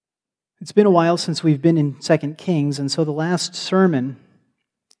It's been a while since we've been in 2 Kings, and so the last sermon,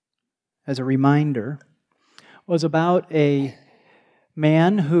 as a reminder, was about a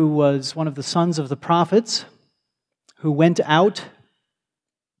man who was one of the sons of the prophets who went out.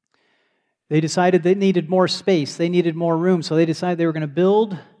 They decided they needed more space, they needed more room, so they decided they were going to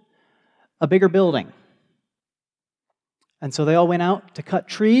build a bigger building. And so they all went out to cut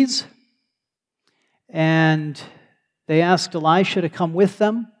trees, and they asked Elisha to come with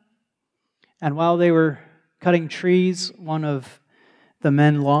them. And while they were cutting trees, one of the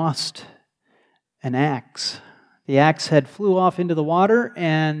men lost an axe. The axe head flew off into the water,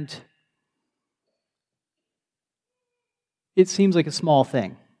 and it seems like a small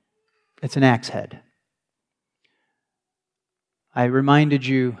thing. It's an axe head. I reminded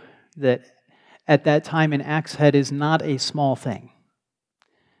you that at that time, an axe head is not a small thing.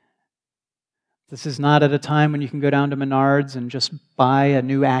 This is not at a time when you can go down to Menards and just buy a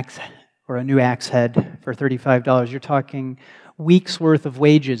new axe or a new axe head for $35. You're talking weeks' worth of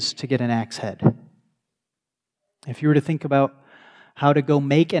wages to get an axe head. If you were to think about how to go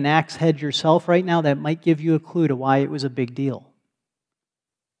make an axe head yourself right now, that might give you a clue to why it was a big deal.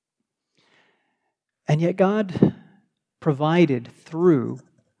 And yet God provided through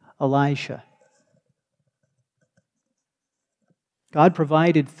Elisha. God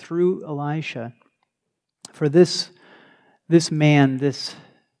provided through Elisha for this man, this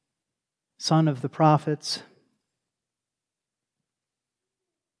son of the prophets.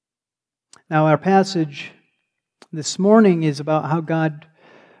 Now, our passage this morning is about how God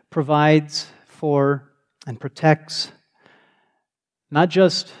provides for and protects not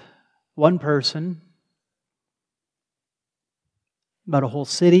just one person, but a whole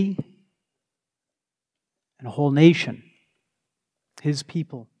city and a whole nation, His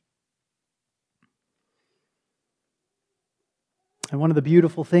people. And one of the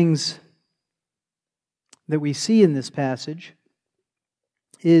beautiful things that we see in this passage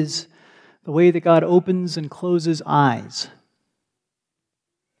is the way that God opens and closes eyes.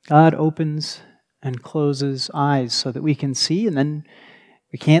 God opens and closes eyes so that we can see, and then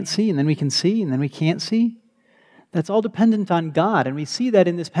we can't see, and then we can see, and then we can't see. That's all dependent on God, and we see that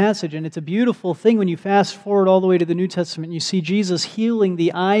in this passage, and it's a beautiful thing when you fast forward all the way to the New Testament and you see Jesus healing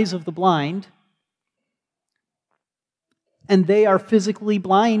the eyes of the blind, and they are physically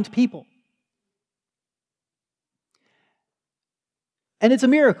blind people. And it's a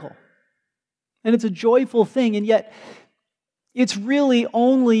miracle. And it's a joyful thing, and yet it's really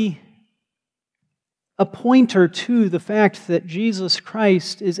only a pointer to the fact that Jesus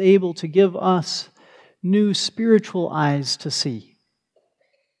Christ is able to give us new spiritual eyes to see.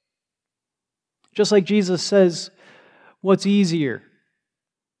 Just like Jesus says, what's easier?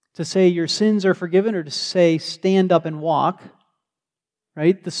 To say your sins are forgiven or to say stand up and walk?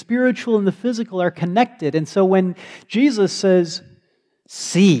 Right? The spiritual and the physical are connected, and so when Jesus says,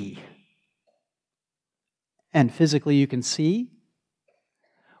 see, and physically you can see,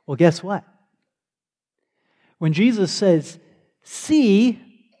 well, guess what? When Jesus says, see,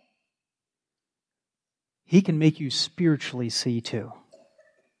 He can make you spiritually see too.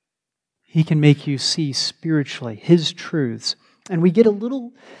 He can make you see spiritually His truths. And we get a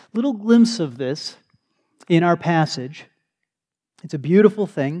little glimpse of this in our passage. It's a beautiful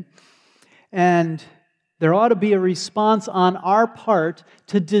thing. And there ought to be a response on our part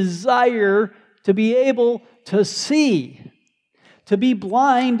to desire to be able to see. To be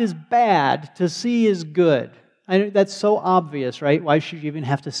blind is bad, to see is good. That's so obvious, right? Why should you even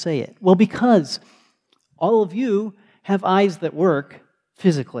have to say it? Well, because all of you have eyes that work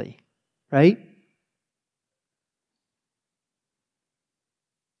physically, right?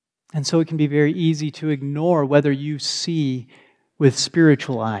 And so it can be very easy to ignore whether you see with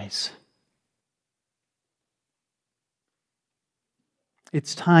spiritual eyes.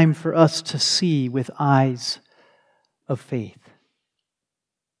 It's time for us to see with eyes of faith.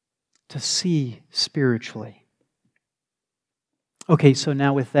 To see spiritually. Okay, so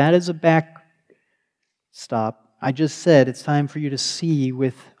now with that as a backstop, I just said it's time for you to see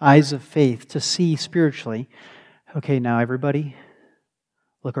with eyes of faith, to see spiritually. Okay, now everybody,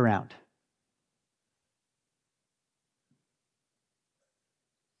 look around.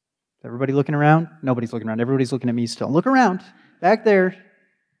 Everybody looking around? Nobody's looking around. Everybody's looking at me still. Look around. Back there.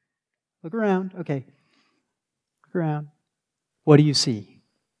 Look around. Okay. Look around. What do you see?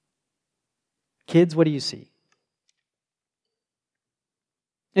 Kids, what do you see?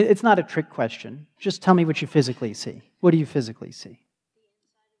 It's not a trick question. Just tell me what you physically see. What do you physically see?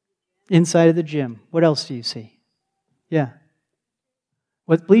 Inside of the gym. What else do you see? Yeah.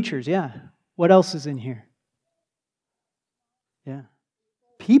 What bleachers? Yeah. What else is in here? Yeah.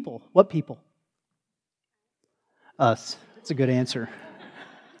 People. What people? Us. That's a good answer.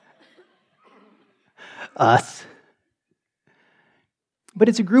 Us. But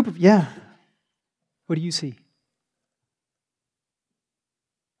it's a group of, yeah. What do you see?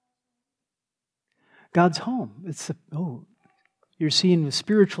 God's home. You're seeing with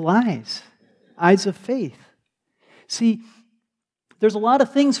spiritual eyes of faith. See, there's a lot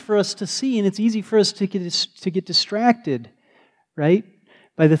of things for us to see, and it's easy for us to get distracted, right,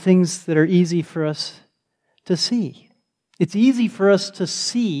 by the things that are easy for us to see. It's easy for us to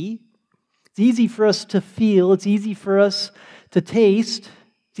see. It's easy for us to feel. It's easy for us to taste.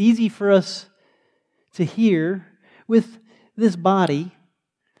 It's easy for us to hear with this body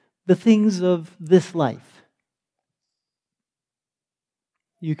the things of this life.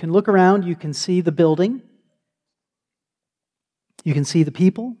 You can look around, you can see the building, you can see the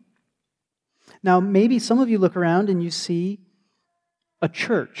people. Now, maybe some of you look around and you see a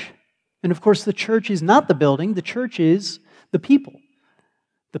church. And of course, the church is not the building, the church is the people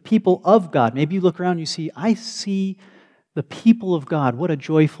of God. Maybe you look around and you see, I see the people of God. What a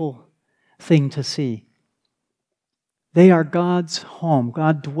joyful thing to see. They are God's home.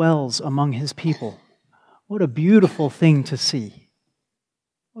 God dwells among His people. What a beautiful thing to see.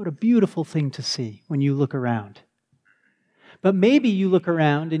 What a beautiful thing to see when you look around. But maybe you look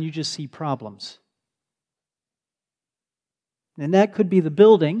around and you just see problems. And that could be the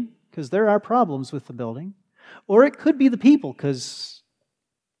building, because there are problems with the building. Or it could be the people, because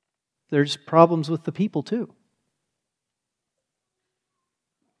there's problems with the people too.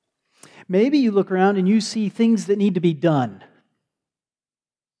 Maybe you look around and you see things that need to be done.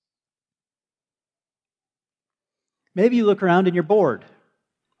 Maybe you look around and you're bored.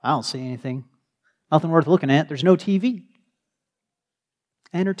 I don't see anything. Nothing worth looking at. There's no TV.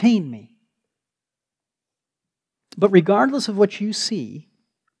 Entertain me. But regardless of what you see,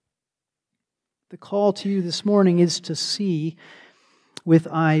 the call to you this morning is to see with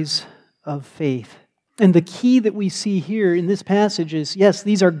eyes of faith. And the key that we see here in this passage is, yes,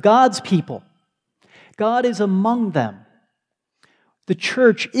 these are God's people. God is among them. The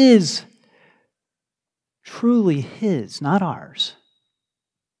church is truly His, not ours.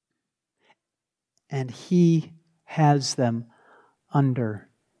 And He has them under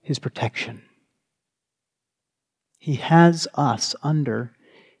His protection. He has us under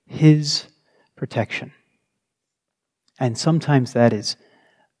His protection. And sometimes that is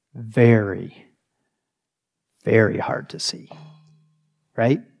very, very hard to see,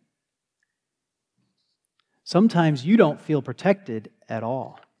 right? Sometimes you don't feel protected at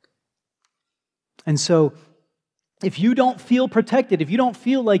all. And so, if you don't feel protected, if you don't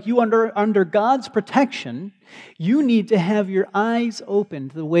feel like you are under God's protection, you need to have your eyes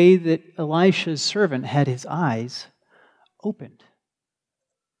opened the way that Elisha's servant had his eyes opened.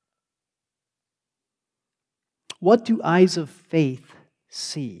 What do eyes of faith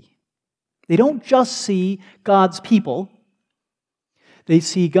see? They don't just see God's people. They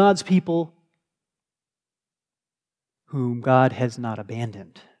see God's people whom God has not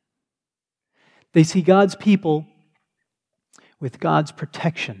abandoned. They see God's people with God's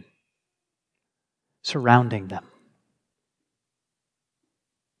protection surrounding them.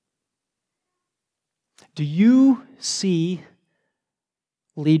 Do you see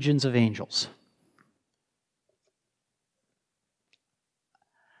legions of angels?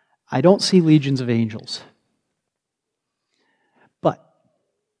 I don't see legions of angels. But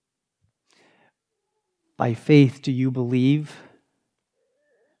by faith, do you believe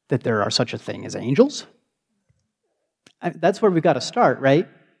that there are such a thing as angels? That's where we've got to start, right?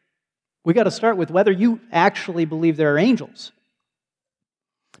 We've got to start with whether you actually believe there are angels.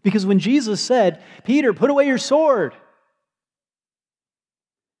 Because when Jesus said, Peter, put away your sword,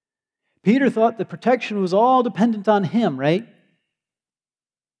 Peter thought the protection was all dependent on him, right?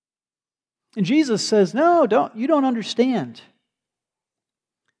 And Jesus says, no, you don't understand.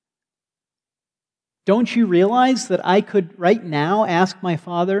 Don't you realize that I could right now ask my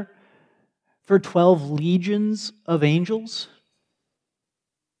Father for 12 legions of angels?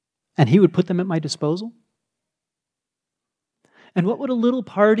 And He would put them at my disposal? And what would a little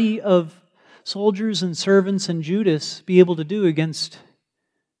party of soldiers and servants and Judas be able to do against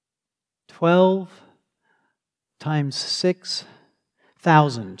 12 times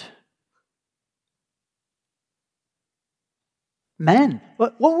 6,000 men?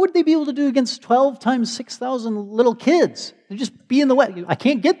 What would they be able to do against 12 times 6,000 little kids? They'd just be in the way. I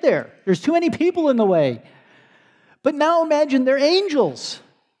can't get there. There's too many people in the way. But now imagine they're angels.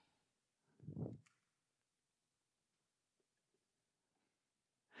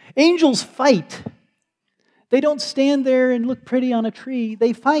 Angels fight. They don't stand there and look pretty on a tree.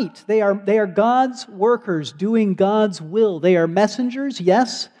 They fight. They are God's workers doing God's will. They are messengers,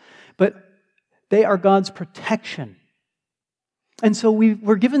 yes, but they are God's protection. And so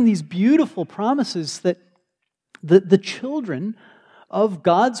we're given these beautiful promises that the children of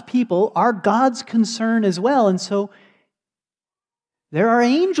God's people are God's concern as well. And so there are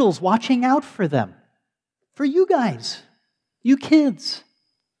angels watching out for them, for you guys, you kids.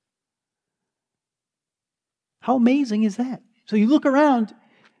 How amazing is that? So you look around,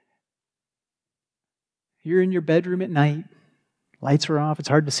 you're in your bedroom at night, lights are off, it's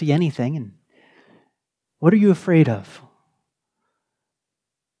hard to see anything, and what are you afraid of?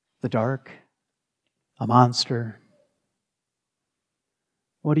 The dark? A monster?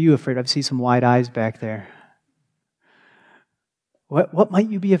 What are you afraid of? I see some wide eyes back there. What might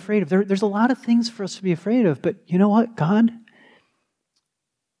you be afraid of? There's a lot of things for us to be afraid of, but you know what? God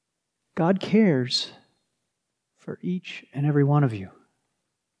cares for each and every one of you.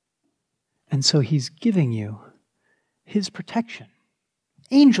 And so He's giving you His protection.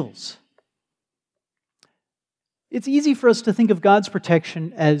 Angels. It's easy for us to think of God's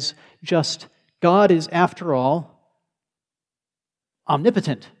protection as just God is, after all,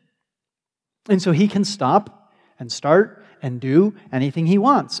 omnipotent. And so He can stop and start and do anything He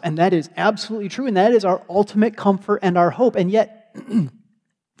wants. And that is absolutely true, and that is our ultimate comfort and our hope. And yet,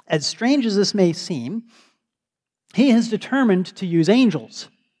 as strange as this may seem, He has determined to use angels.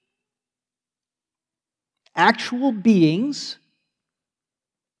 Actual beings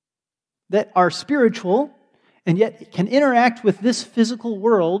that are spiritual and yet can interact with this physical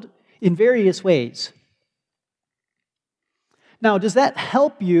world in various ways. Now, does that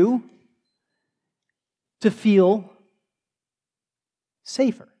help you to feel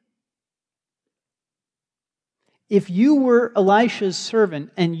safer? If you were Elisha's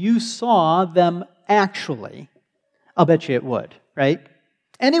servant and you saw them actually, I'll bet you it would, right?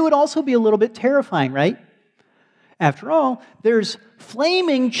 And it would also be a little bit terrifying, right? After all, there's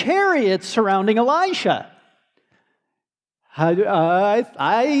flaming chariots surrounding Elisha. I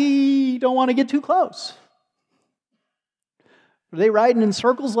don't want to get too close. Are they riding in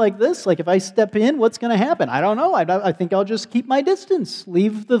circles like this? Like if I step in, what's going to happen? I don't know. I think I'll just keep my distance.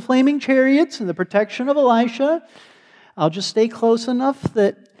 Leave the flaming chariots and the protection of Elisha. I'll just stay close enough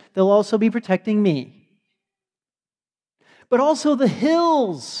that they'll also be protecting me. But also the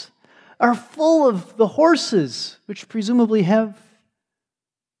hills are full of the horses, which presumably have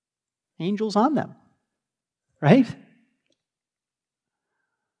angels on them, right?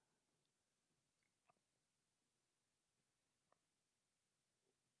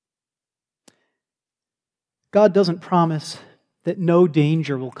 God doesn't promise that no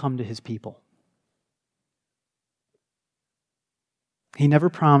danger will come to His people. He never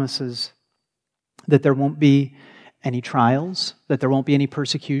promises that there won't be any trials, that there won't be any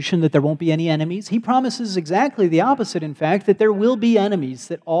persecution, that there won't be any enemies. He promises exactly the opposite, in fact, that there will be enemies,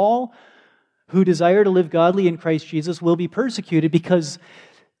 that all who desire to live godly in Christ Jesus will be persecuted, because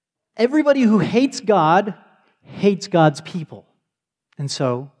everybody who hates God hates God's people. And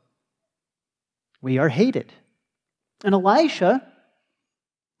so, we are hated. And Elisha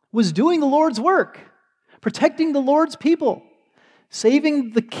was doing the Lord's work, protecting the Lord's people,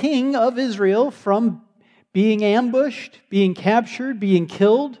 saving the king of Israel from being ambushed, being captured, being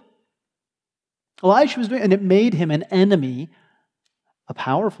killed. Elisha was doing, and it made him an enemy, a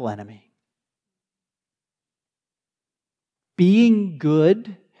powerful enemy. Being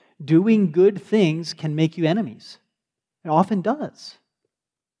good, doing good things can make you enemies. It often does.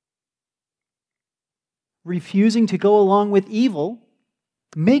 Refusing to go along with evil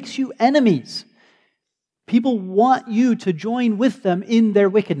makes you enemies. People want you to join with them in their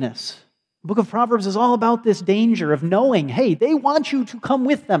wickedness. The book of Proverbs is all about this danger of knowing, hey, they want you to come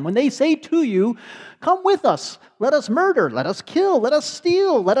with them. When they say to you, come with us, let us murder, let us kill, let us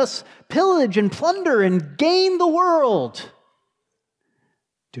steal, let us pillage and plunder and gain the world.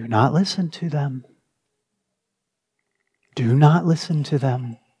 Do not listen to them. Do not listen to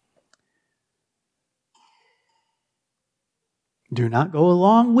them. Do not go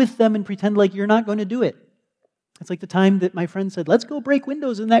along with them and pretend like you're not going to do it. It's like the time that my friend said, let's go break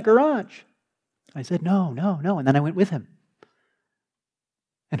windows in that garage. I said, no. And then I went with him.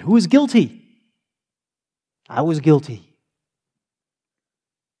 And who was guilty? I was guilty.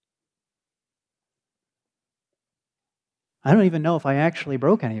 I don't even know if I actually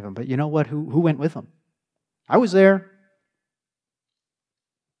broke any of them, but you know what? Who went with them? I was there.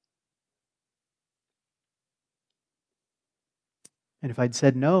 And if I'd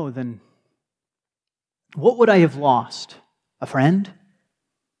said no, then what would I have lost? A friend?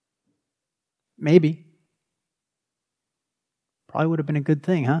 Maybe. Probably would have been a good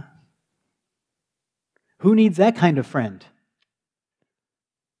thing, huh? Who needs that kind of friend?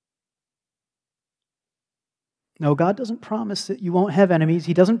 No, God doesn't promise that you won't have enemies.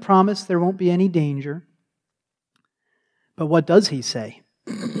 He doesn't promise there won't be any danger. But what does He say?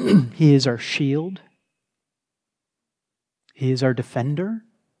 He is our shield. He is our defender.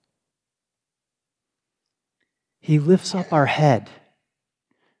 He lifts up our head,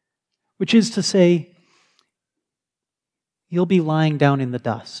 which is to say, you'll be lying down in the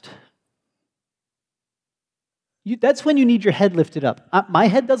dust. That's when you need your head lifted up. My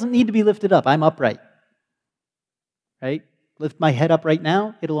head doesn't need to be lifted up. I'm upright. Right? Lift my head up right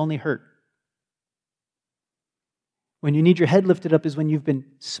now, it'll only hurt. When you need your head lifted up is when you've been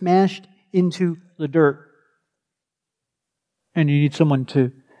smashed into the dirt and you need someone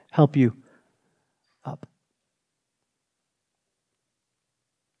to help you up.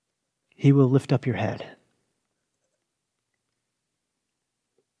 He will lift up your head.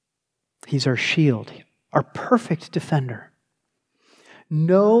 He's our shield, our perfect defender.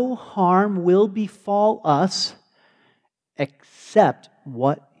 No harm will befall us except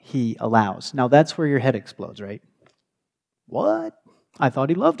what He allows. Now that's where your head explodes, right? What? I thought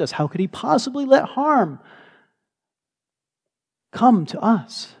He loved us. How could He possibly let harm come to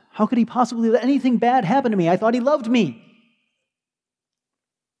us? How could He possibly let anything bad happen to me? I thought He loved me.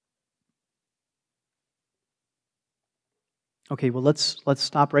 Okay, well, let's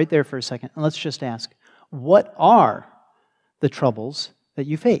stop right there for a second and let's just ask, what are the troubles that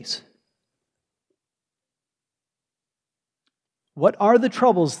you face? What are the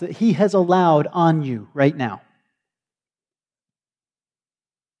troubles that He has allowed on you right now?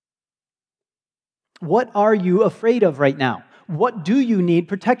 What are you afraid of right now? What do you need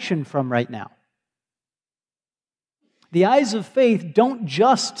protection from right now? The eyes of faith don't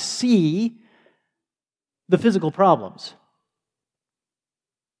just see the physical problems.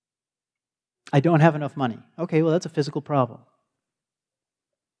 I don't have enough money. Okay, well, that's a physical problem.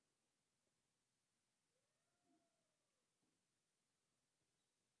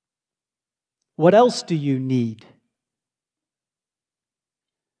 What else do you need?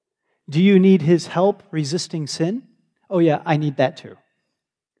 Do you need His help resisting sin? Oh yeah, I need that too.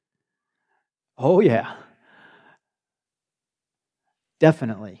 Oh yeah.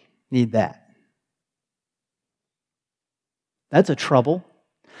 Definitely need that. That's a trouble.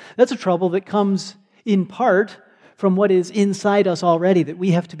 That's a trouble that comes in part from what is inside us already, that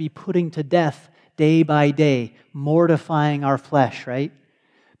we have to be putting to death day by day, mortifying our flesh, right?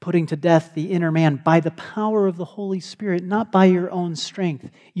 Putting to death the inner man by the power of the Holy Spirit, not by your own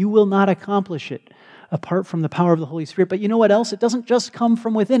strength. You will not accomplish it apart from the power of the Holy Spirit. But you know what else? It doesn't just come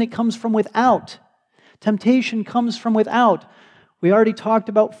from within, it comes from without. Temptation comes from without. We already talked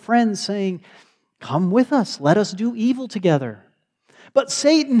about friends saying, "Come with us, let us do evil together." But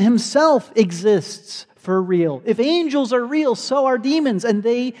Satan himself exists for real. If angels are real, so are demons, and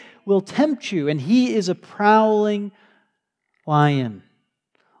they will tempt you. And he is a prowling lion,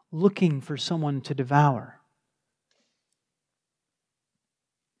 looking for someone to devour.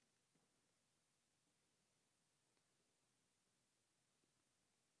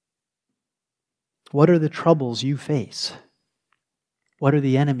 What are the troubles you face? What are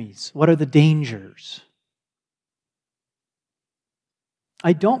the enemies? What are the dangers?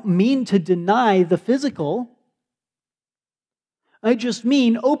 I don't mean to deny the physical. I just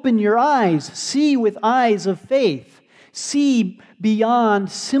mean open your eyes, see with eyes of faith. See beyond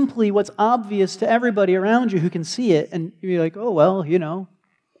simply what's obvious to everybody around you who can see it, and you're like, oh, well, you know,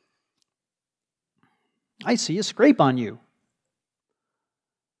 I see a scrape on you.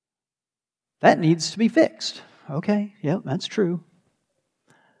 That needs to be fixed. Okay, yep, that's true.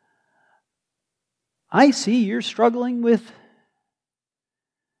 I see you're struggling with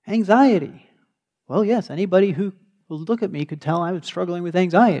anxiety. Well, yes, anybody who will look at me could tell I was struggling with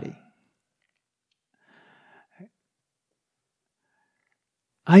anxiety.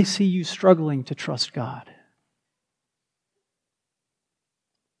 I see you struggling to trust God.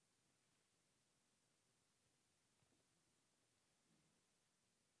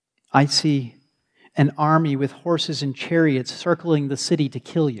 I see an army with horses and chariots circling the city to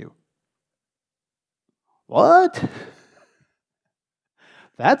kill you. What?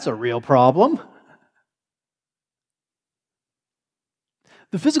 That's a real problem.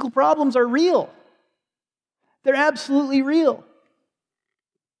 The physical problems are real. They're absolutely real.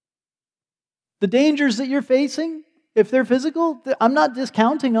 The dangers that you're facing, if they're physical, I'm not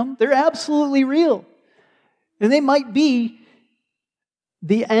discounting them. They're absolutely real. And they might be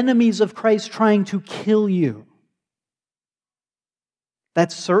the enemies of Christ trying to kill you.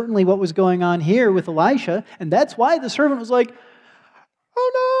 That's certainly what was going on here with Elisha, and that's why the servant was like,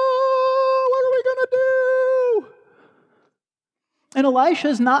 Oh no, what are we going to do? And Elisha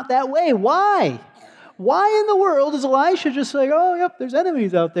is not that way. Why? Why in the world is Elisha just like, oh, yep, there's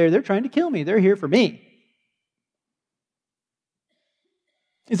enemies out there. They're trying to kill me. They're here for me.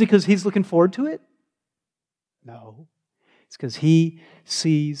 Is it because he's looking forward to it? No. It's because he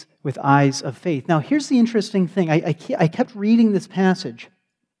sees with eyes of faith. Now, here's the interesting thing. I kept reading this passage.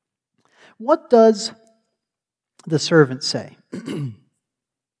 What does the servant say?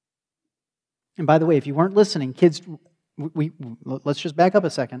 And by the way, if you weren't listening, kids, let's just back up a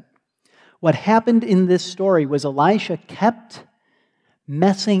second. What happened in this story was Elisha kept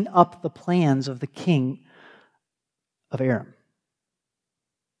messing up the plans of the king of Aram.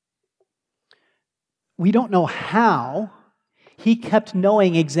 We don't know how he kept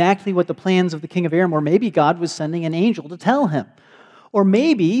knowing exactly what the plans of the king of Aram were. Maybe God was sending an angel to tell him. Or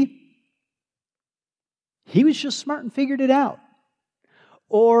maybe he was just smart and figured it out.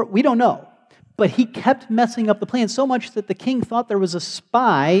 Or we don't know. But he kept messing up the plan so much that the king thought there was a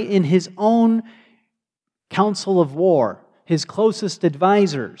spy in his own council of war, his closest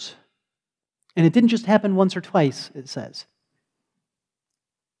advisors. And it didn't just happen once or twice, it says.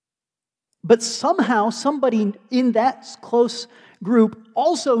 But somehow somebody in that close group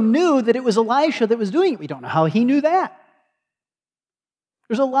also knew that it was Elisha that was doing it. We don't know how he knew that.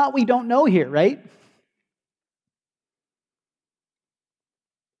 There's a lot we don't know here, right?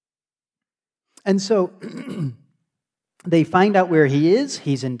 And so they find out where he is.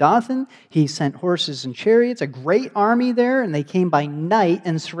 He's in Dothan. He sent horses and chariots, a great army there, and they came by night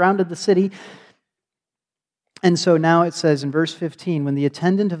and surrounded the city. And so now it says in verse 15, when the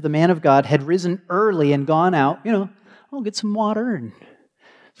attendant of the man of God had risen early and gone out, I'll get some water and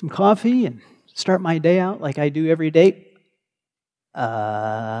some coffee and start my day out like I do every day.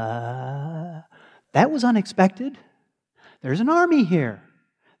 That was unexpected. There's an army here.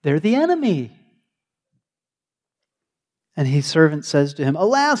 They're the enemy. And his servant says to him,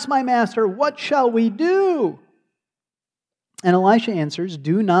 "Alas, my master, what shall we do?" And Elisha answers,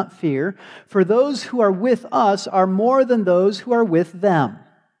 "Do not fear, for those who are with us are more than those who are with them."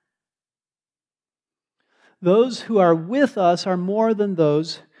 Those who are with us are more than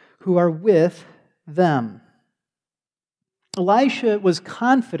those who are with them. Elisha was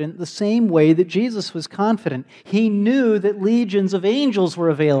confident the same way that Jesus was confident. He knew that legions of angels were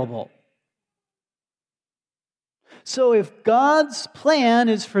available. So if God's plan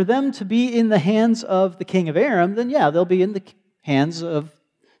is for them to be in the hands of the king of Aram, then yeah, they'll be in the hands of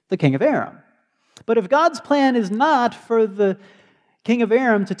the king of Aram. But if God's plan is not for the king of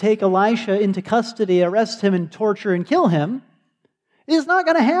Aram to take Elisha into custody, arrest him, and torture and kill him, it's not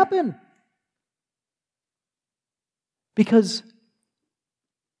going to happen. Because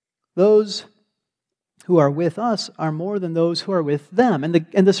those who are with us are more than those who are with them. And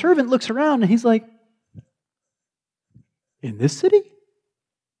the servant looks around and he's like, in this city?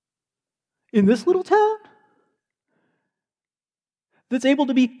 In this little town? That's able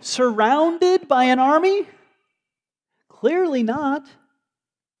to be surrounded by an army? Clearly not.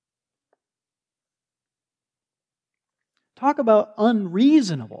 Talk about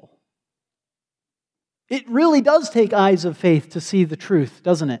unreasonable. It really does take eyes of faith to see the truth,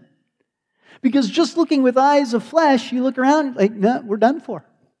 doesn't it? Because just looking with eyes of flesh, you look around like, no, we're done for.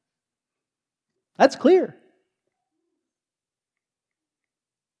 That's clear.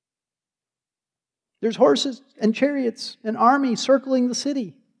 There's horses and chariots and army circling the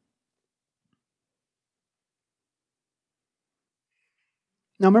city.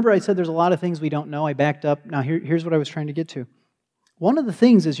 Now remember I said there's a lot of things we don't know. I backed up. Now here's what I was trying to get to. One of the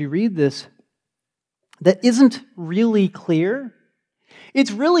things as you read this that isn't really clear, it's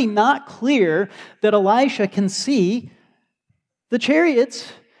really not clear that Elisha can see the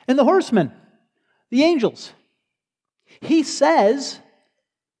chariots and the horsemen, the angels. He says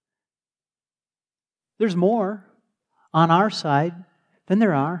there's more on our side than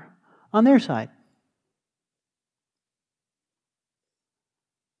there are on their side.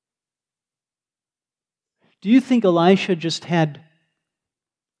 Do you think Elisha just had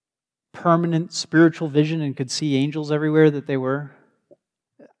permanent spiritual vision and could see angels everywhere that they were?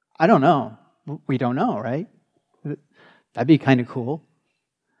 I don't know. We don't know, right? That'd be kind of cool.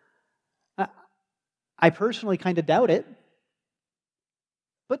 I personally kind of doubt it.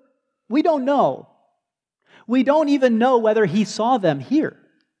 But we don't know. We don't even know whether he saw them here.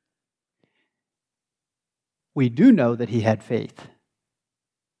 We do know that he had faith.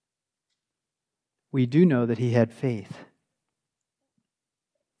 We do know that he had faith.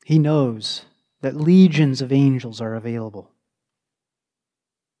 He knows that legions of angels are available.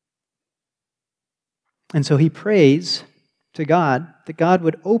 And so he prays to God that God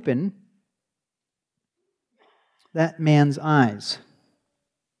would open that man's eyes.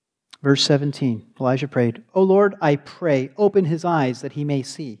 Verse 17, Elijah prayed, "O Lord, I pray, open his eyes that he may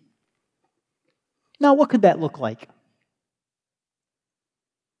see." Now, what could that look like?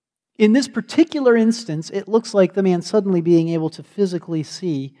 In this particular instance, it looks like the man suddenly being able to physically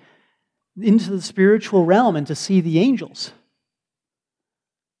see into the spiritual realm and to see the angels.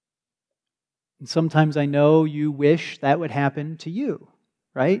 And sometimes I know you wish that would happen to you,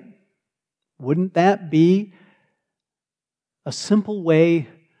 right? Wouldn't that be a simple way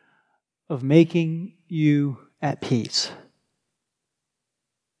of making you at peace?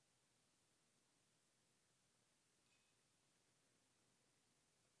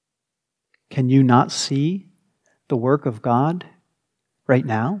 Can you not see the work of God right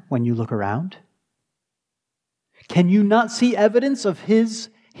now when you look around? Can you not see evidence of His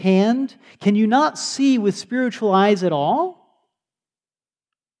hand? Can you not see with spiritual eyes at all?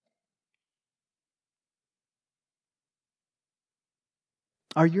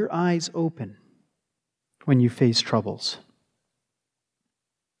 Are your eyes open when you face troubles?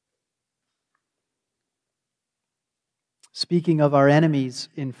 Speaking of our enemies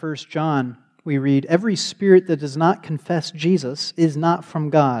in 1 John, we read, "Every spirit that does not confess Jesus is not from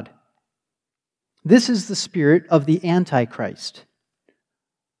God. This is the spirit of the Antichrist."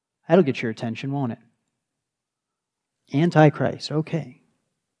 That'll get your attention, won't it? Antichrist, okay.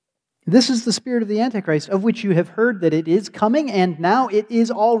 "This is the spirit of the Antichrist, of which you have heard that it is coming, and now it is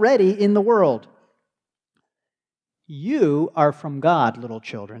already in the world. You are from God, little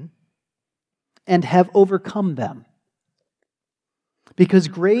children, and have overcome them. Because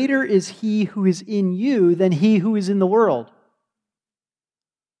greater is He who is in you than he who is in the world."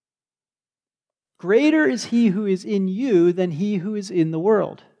 Greater is He who is in you than he who is in the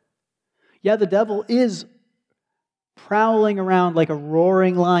world. Yeah, the devil is prowling around like a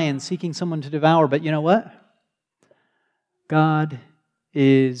roaring lion seeking someone to devour, but you know what? God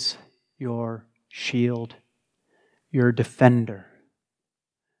is your shield, your defender.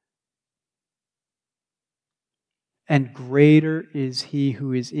 And greater is He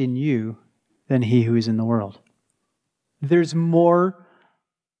who is in you than he who is in the world. There's more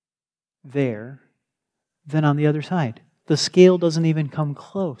there than on the other side. The scale doesn't even come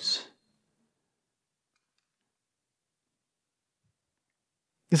close.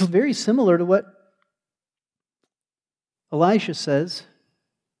 This is very similar to what Elisha says.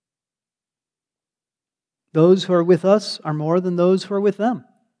 Those who are with us are more than those who are with them.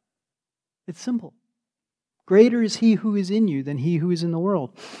 It's simple. Greater is He who is in you than he who is in the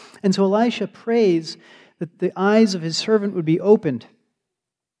world. And so Elisha prays that the eyes of his servant would be opened.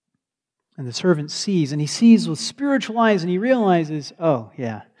 And the servant sees, and he sees with spiritual eyes, and he realizes, oh,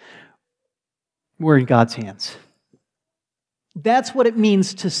 yeah, we're in God's hands. That's what it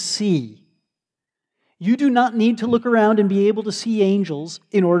means to see. You do not need to look around and be able to see angels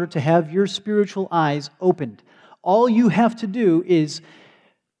in order to have your spiritual eyes opened. All you have to do is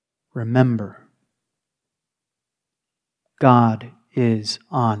remember, God is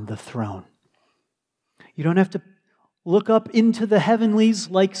on the throne. You don't have to look up into the heavenlies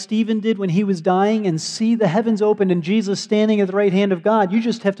like Stephen did when he was dying and see the heavens open and Jesus standing at the right hand of God. You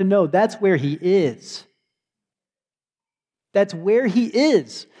just have to know that's where He is. That's where He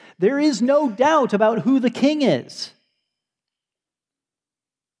is. There is no doubt about who the King is.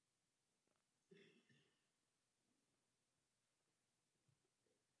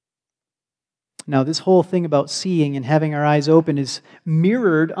 Now, this whole thing about seeing and having our eyes open is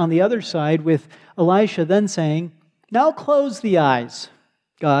mirrored on the other side with Elisha then saying, "Now close the eyes,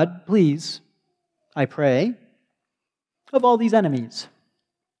 God, please, I pray, of all these enemies."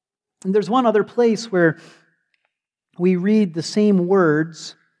 And there's one other place where we read the same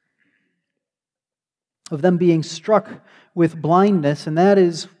words of them being struck with blindness, and that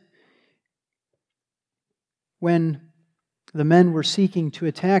is when the men were seeking to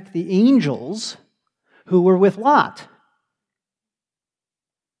attack the angels who were with Lot.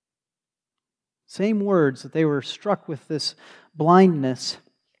 Same words, that they were struck with this blindness.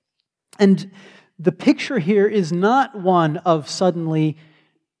 And the picture here is not one of suddenly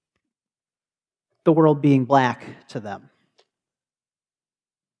the world being black to them.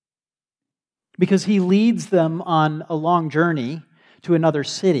 Because He leads them on a long journey to another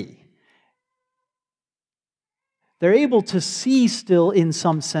city. They're able to see still in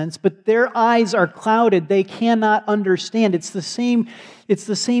some sense, but their eyes are clouded. They cannot understand. It's the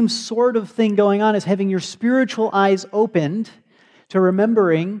same sort of thing going on as having your spiritual eyes opened to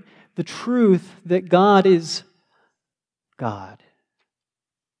remembering the truth that God is God.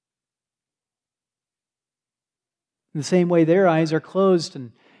 In the same way, their eyes are closed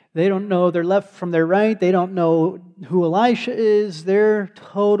and they don't know their left from their right. They don't know who Elisha is. They're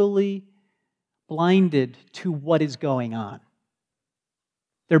totally blinded to what is going on.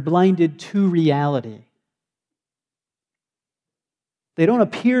 They're blinded to reality. They don't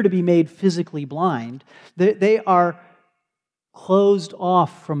appear to be made physically blind. They are closed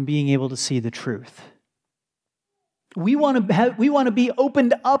off from being able to see the truth. We want to be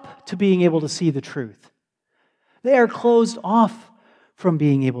opened up to being able to see the truth. They are closed off from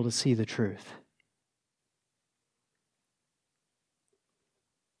being able to see the truth.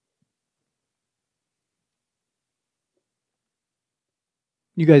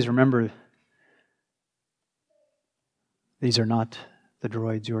 You guys remember, these are not the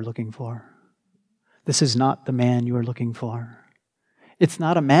droids you are looking for. This is not the man you are looking for. It's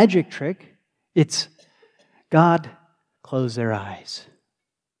not a magic trick. It's God, close their eyes.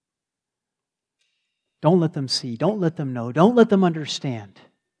 Don't let them see. Don't let them know. Don't let them understand.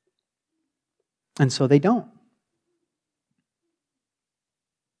 And so they don't.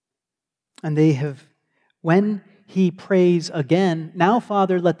 And they have, when he prays again, now,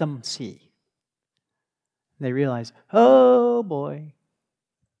 Father, let them see. They realize, oh boy,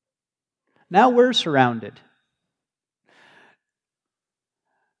 now we're surrounded.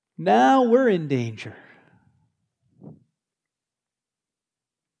 Now we're in danger.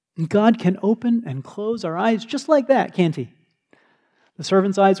 And God can open and close our eyes just like that, can't He? The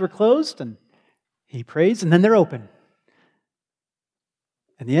servant's eyes were closed, and he prays, and then they're open.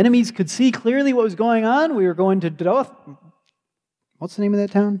 And the enemies could see clearly what was going on. We were going to Dothan. What's the name of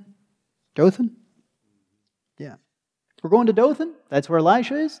that town? Dothan? Yeah. We're going to Dothan. That's where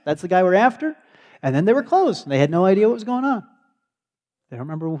Elisha is. That's the guy we're after. And then they were closed. They had no idea what was going on. They don't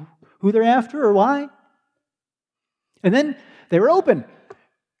remember who they're after or why. And then they were open.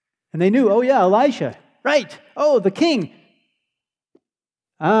 And they knew, oh yeah, Elisha. Right. Oh, the king.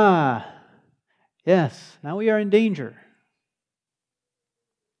 Ah, yes, now we are in danger.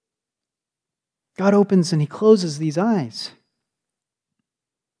 God opens and He closes these eyes.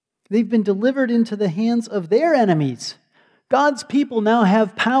 They've been delivered into the hands of their enemies. God's people now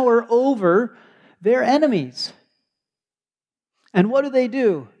have power over their enemies. And what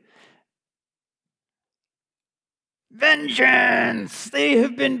do? Vengeance! They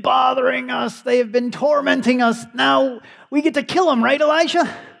have been bothering us. They have been tormenting us. Now we get to kill them, right,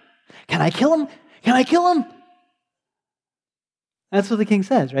 Elisha? Can I kill him? Can I kill him? That's what the king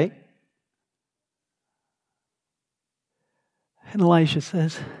says, right? And Elisha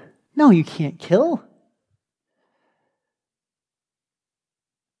says, no, you can't kill.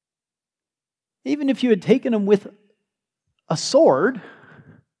 Even if you had taken them with a sword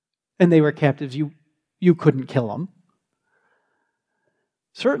and they were captives, you couldn't kill them.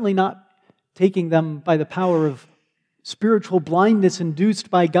 Certainly not taking them by the power of spiritual blindness induced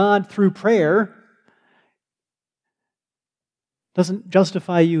by God through prayer doesn't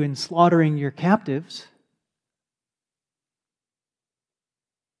justify you in slaughtering your captives.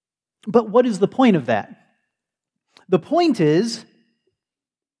 But what is the point of that? The point is,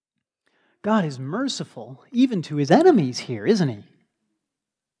 God is merciful even to His enemies here, isn't He?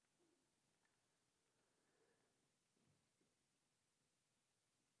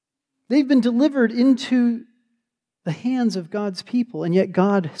 They've been delivered into the hands of God's people, and yet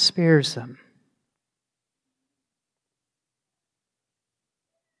God spares them.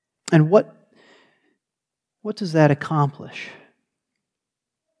 And what does that accomplish?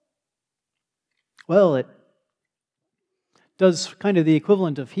 Well, it does kind of the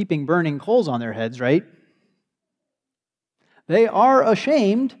equivalent of heaping burning coals on their heads, right? They are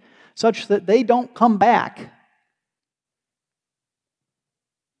ashamed such that they don't come back.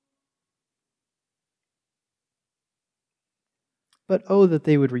 But oh, that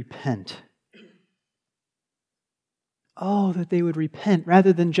they would repent. Oh, that they would repent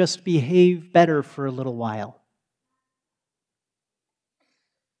rather than just behave better for a little while.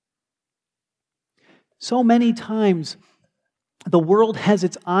 So many times, the world has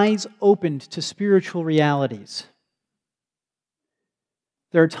its eyes opened to spiritual realities.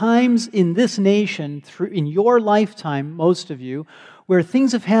 There are times in this nation, in your lifetime, most of you, where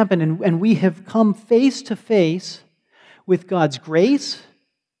things have happened and we have come face to face with God's grace.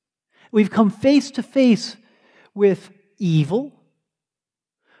 We've come face to face with evil.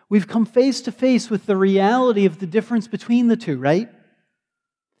 We've come face to face with the reality of the difference between the two, right?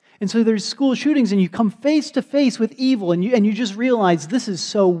 And so there's school shootings and you come face to face with evil and you just realize this is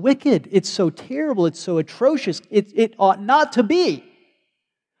so wicked, it's so terrible, it's so atrocious, it ought not to be.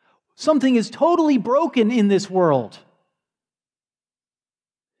 Something is totally broken in this world.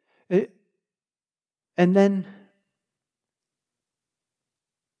 And then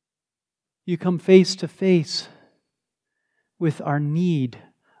You come face to face with our need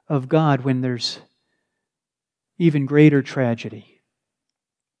of God when there's even greater tragedy.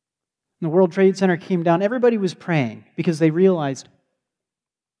 When the World Trade Center came down, everybody was praying because they realized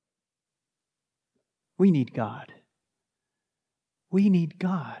we need God. We need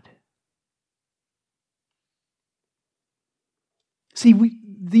God. See,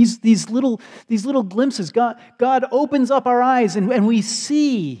 these little glimpses, God opens up our eyes and we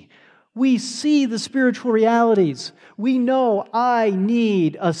see the spiritual realities. We know I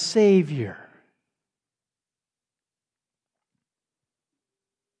need a Savior.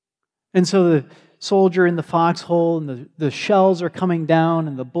 And so the soldier in the foxhole and the shells are coming down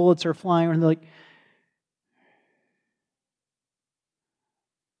and the bullets are flying and they're like,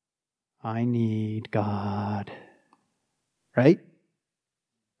 I need God. Right?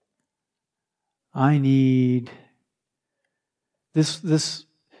 I need this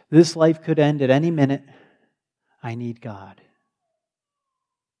life could end at any minute. I need God.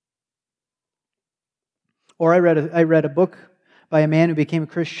 Or I read a book by a man who became a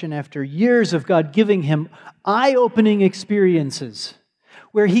Christian after years of God giving him eye-opening experiences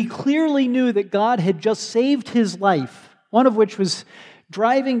where he clearly knew that God had just saved his life, one of which was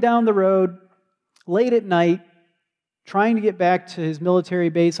driving down the road late at night, trying to get back to his military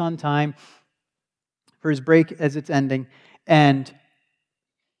base on time for his break as it's ending, and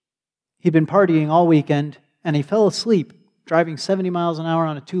he'd been partying all weekend, and he fell asleep driving 70 miles an hour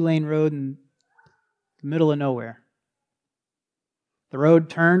on a 2-lane road in the middle of nowhere. The road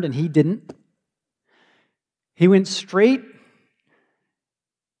turned, and he didn't. He went straight. Of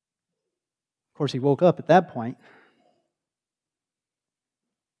course, he woke up at that point.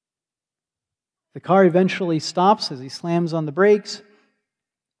 The car eventually stops as he slams on the brakes.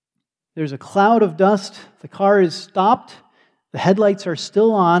 There's a cloud of dust. The car is stopped. The headlights are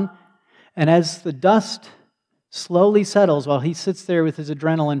still on. And as the dust slowly settles while he sits there with his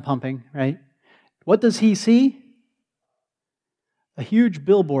adrenaline pumping, right? What does he see? A huge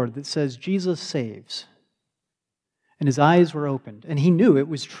billboard that says, Jesus saves. And his eyes were opened. And he knew it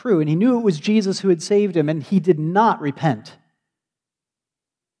was true. And he knew it was Jesus who had saved him. And he did not repent.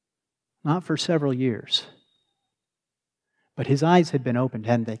 Not for several years. But his eyes had been opened,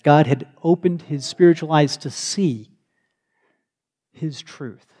 hadn't they? God had opened his spiritual eyes to see his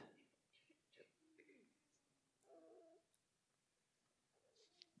truth.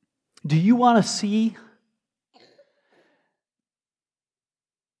 Do you want to see?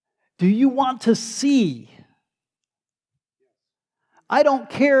 Do you want to see? I don't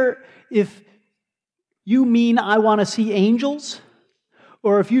care if you mean I want to see angels,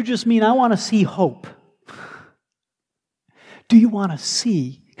 or if you just mean I want to see hope. Do you want to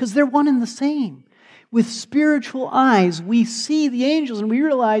see? Because they're one and the same. With spiritual eyes, we see the angels and we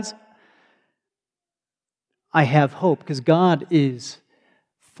realize, I have hope because God is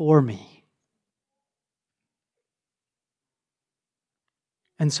for me.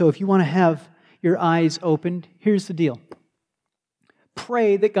 And so if you want to have your eyes opened, here's the deal.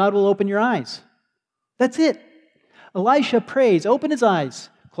 Pray that God will open your eyes. That's it. Elisha prays, open his eyes.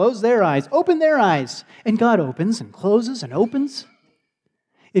 Close their eyes, open their eyes. And God opens and closes and opens.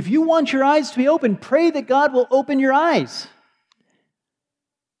 If you want your eyes to be open, pray that God will open your eyes.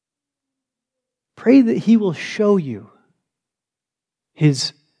 Pray that He will show you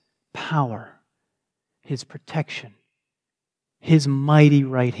His power, His protection, His mighty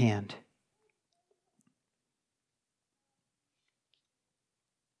right hand.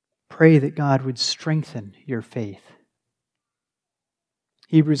 Pray that God would strengthen your faith.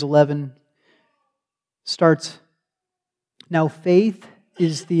 Hebrews 11 starts, now faith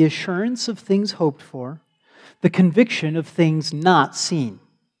is the assurance of things hoped for, the conviction of things not seen.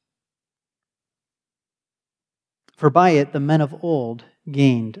 For by it the men of old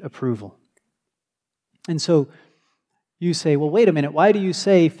gained approval. And so you say, well, wait a minute, why do you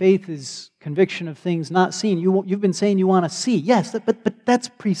say faith is conviction of things not seen? You've been saying you want to see. Yes, but that's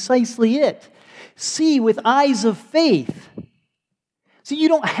precisely it. See with eyes of faith. See, you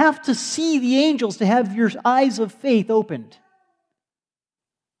don't have to see the angels to have your eyes of faith opened.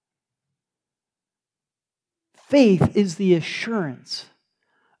 Faith is the assurance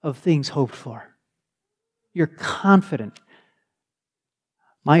of things hoped for. You're confident.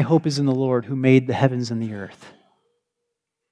 My hope is in the Lord who made the heavens and the earth.